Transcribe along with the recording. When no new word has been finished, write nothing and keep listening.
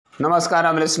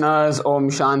Namaskaram listeners, Om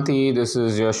Shanti. This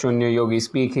is your Shunya Yogi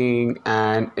speaking,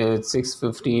 and it's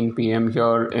 6:15 p.m.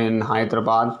 here in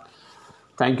Hyderabad.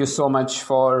 Thank you so much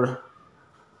for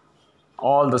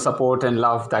all the support and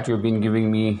love that you've been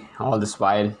giving me all this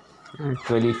while. It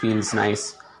really feels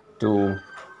nice to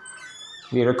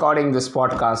be recording this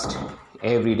podcast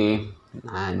every day,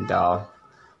 and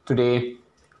today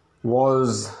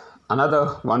was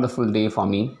another wonderful day for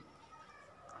me.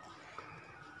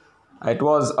 It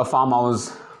was a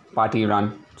farmhouse party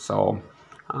run, so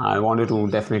I wanted to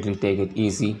definitely take it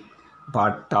easy.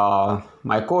 But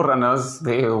my co-runners,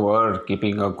 they were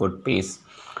keeping a good pace.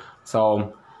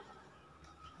 So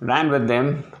ran with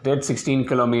them, did 16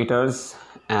 kilometers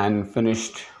and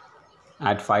finished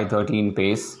at 5:13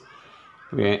 pace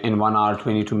in 1 hour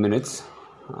 22 minutes.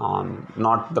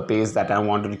 Not the pace that I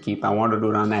wanted to keep. I wanted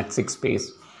to run at 6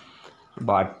 pace.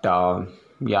 But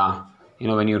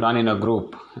when you run in a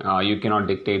group, you cannot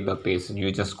dictate the pace.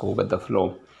 You just go with the flow.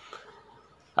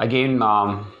 Again,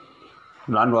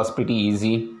 run was pretty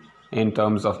easy in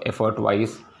terms of effort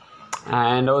wise.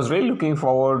 And I was really looking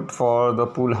forward for the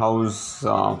pool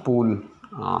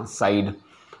side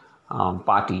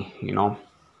party,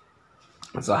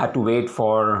 So I had to wait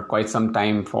for quite some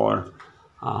time for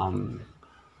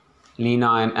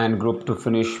Lena and group to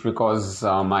finish because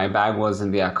my bag was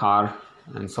in their car.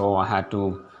 And so I had to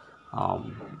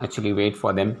actually wait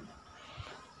for them.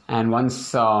 And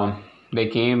once they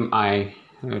came, I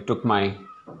took my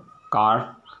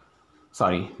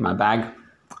bag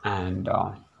and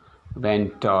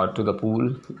went to the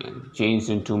pool, changed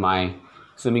into my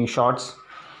swimming shorts,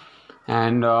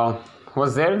 and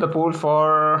was there in the pool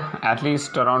for at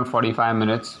least around 45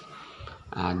 minutes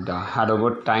and had a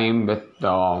good time with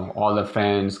all the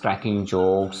friends, cracking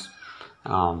jokes,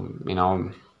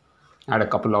 had a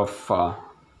couple of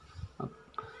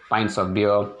pints of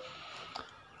beer,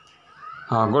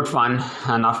 good fun.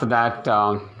 And after that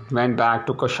went back,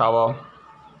 took a shower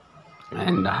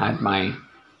and had my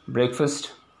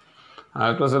breakfast.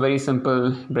 It was a very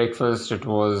simple breakfast. It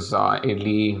was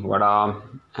idli, vada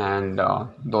and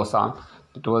dosa.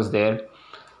 It was there.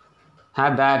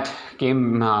 Had that,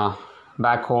 came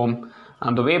back home.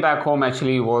 And the way back home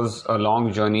actually was a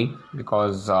long journey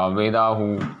because Veda,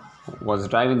 who was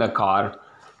driving the car,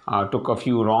 took a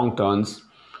few wrong turns.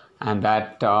 And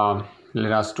that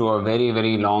led us to a very,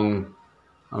 very long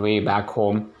way back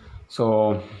home.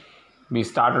 So we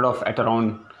started off at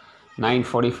around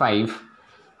 9:45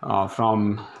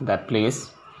 from that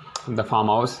place, the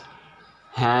farmhouse,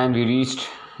 and we reached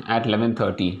at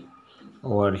 11:30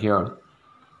 over here.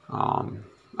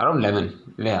 Around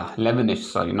 11ish,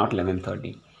 sorry, not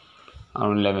 11:30,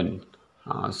 around 11.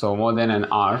 So more than an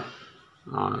hour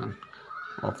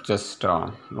of just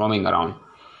roaming around.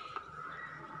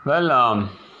 Well,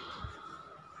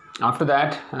 after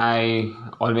that, I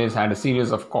always had a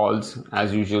series of calls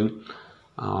as usual,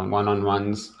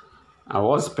 one-on-ones. I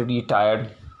was pretty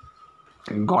tired.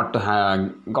 Got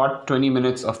 20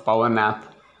 minutes of power nap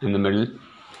in the middle.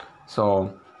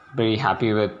 So very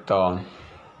happy with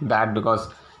that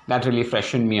because that really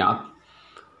freshened me up.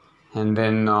 And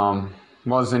then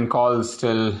was in calls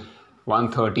till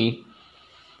 1:30.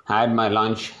 Had my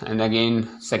lunch and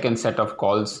again second set of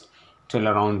calls till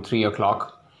around 3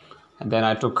 o'clock. And then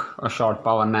I took a short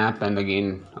power nap and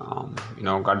again,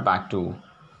 got back to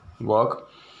work.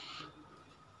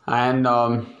 And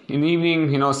in the evening,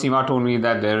 Seema told me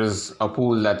that there is a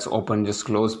pool that's open just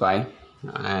close by.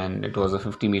 And it was a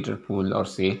 50-meter pool or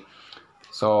say.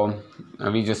 So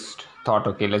we just thought,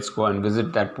 okay, let's go and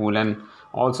visit that pool and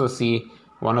also see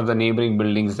one of the neighboring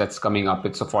buildings that's coming up.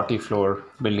 It's a 40-floor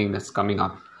building that's coming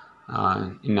up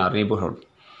in our neighborhood.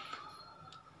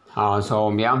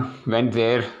 Went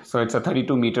there. So it's a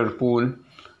 32-meter pool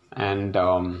and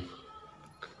a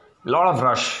lot of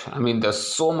rush. I mean, there's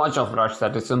so much of rush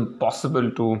that it's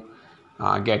impossible to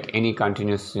get any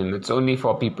continuous swim. It's only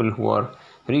for people who are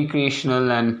recreational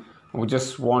and who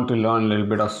just want to learn a little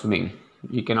bit of swimming.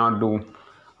 You cannot do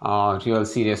real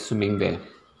serious swimming there.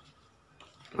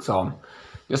 So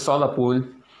just saw the pool.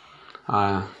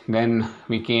 Then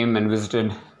we came and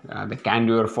visited the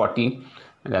Candure 40.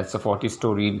 That's a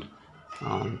 40-storied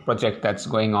project that's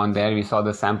going on there. We saw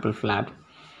the sample flat.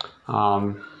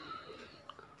 The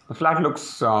flat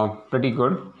looks pretty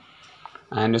good.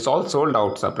 And it's all sold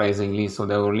out, surprisingly. So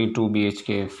there were only 2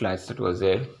 BHK flats that was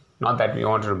there. Not that we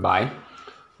wanted to buy,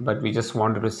 but we just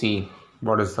wanted to see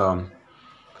what is the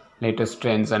latest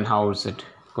trends and how is it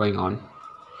going on.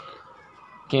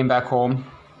 Came back home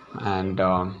and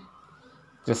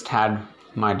just had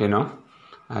my dinner.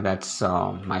 That's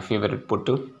my favorite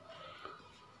puttu.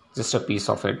 Just a piece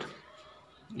of it.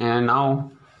 And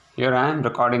now, here I am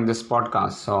recording this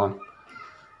podcast. So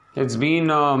it's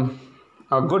been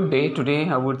a good day today,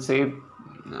 I would say.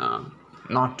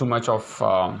 Not too much of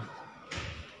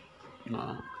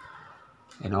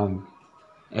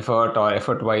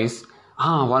effort wise.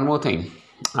 One more thing.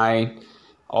 I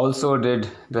also did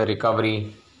the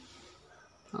recovery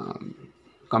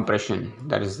compression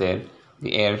that is there,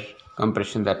 the air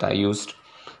compression that I used.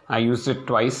 I used it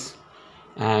twice,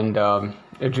 and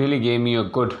it really gave me a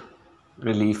good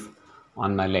relief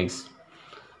on my legs.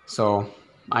 So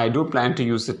I do plan to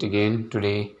use it again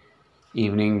today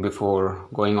evening before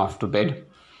going off to bed,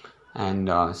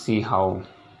 and see how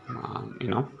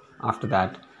after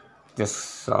that,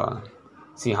 just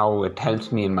see how it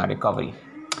helps me in my recovery.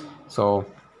 So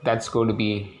that's going to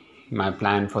be my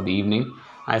plan for the evening.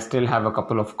 I still have a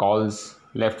couple of calls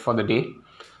left for the day.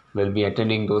 We'll be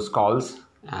attending those calls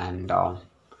and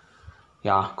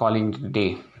calling it a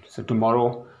day. So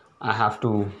tomorrow I have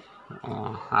to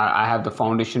I have the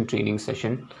foundation training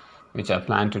session which I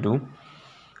plan to do,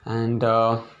 and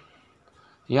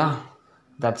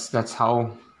that's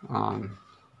how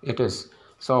it is.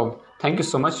 So thank you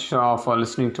so much for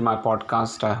listening to my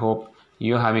podcast. I hope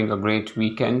you're having a great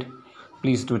weekend.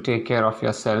 Please do take care of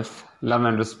yourself. Love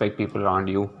and respect people around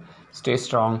you. Stay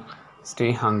strong,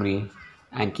 stay hungry,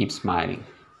 and keep smiling.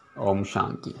 Om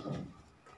Shanti.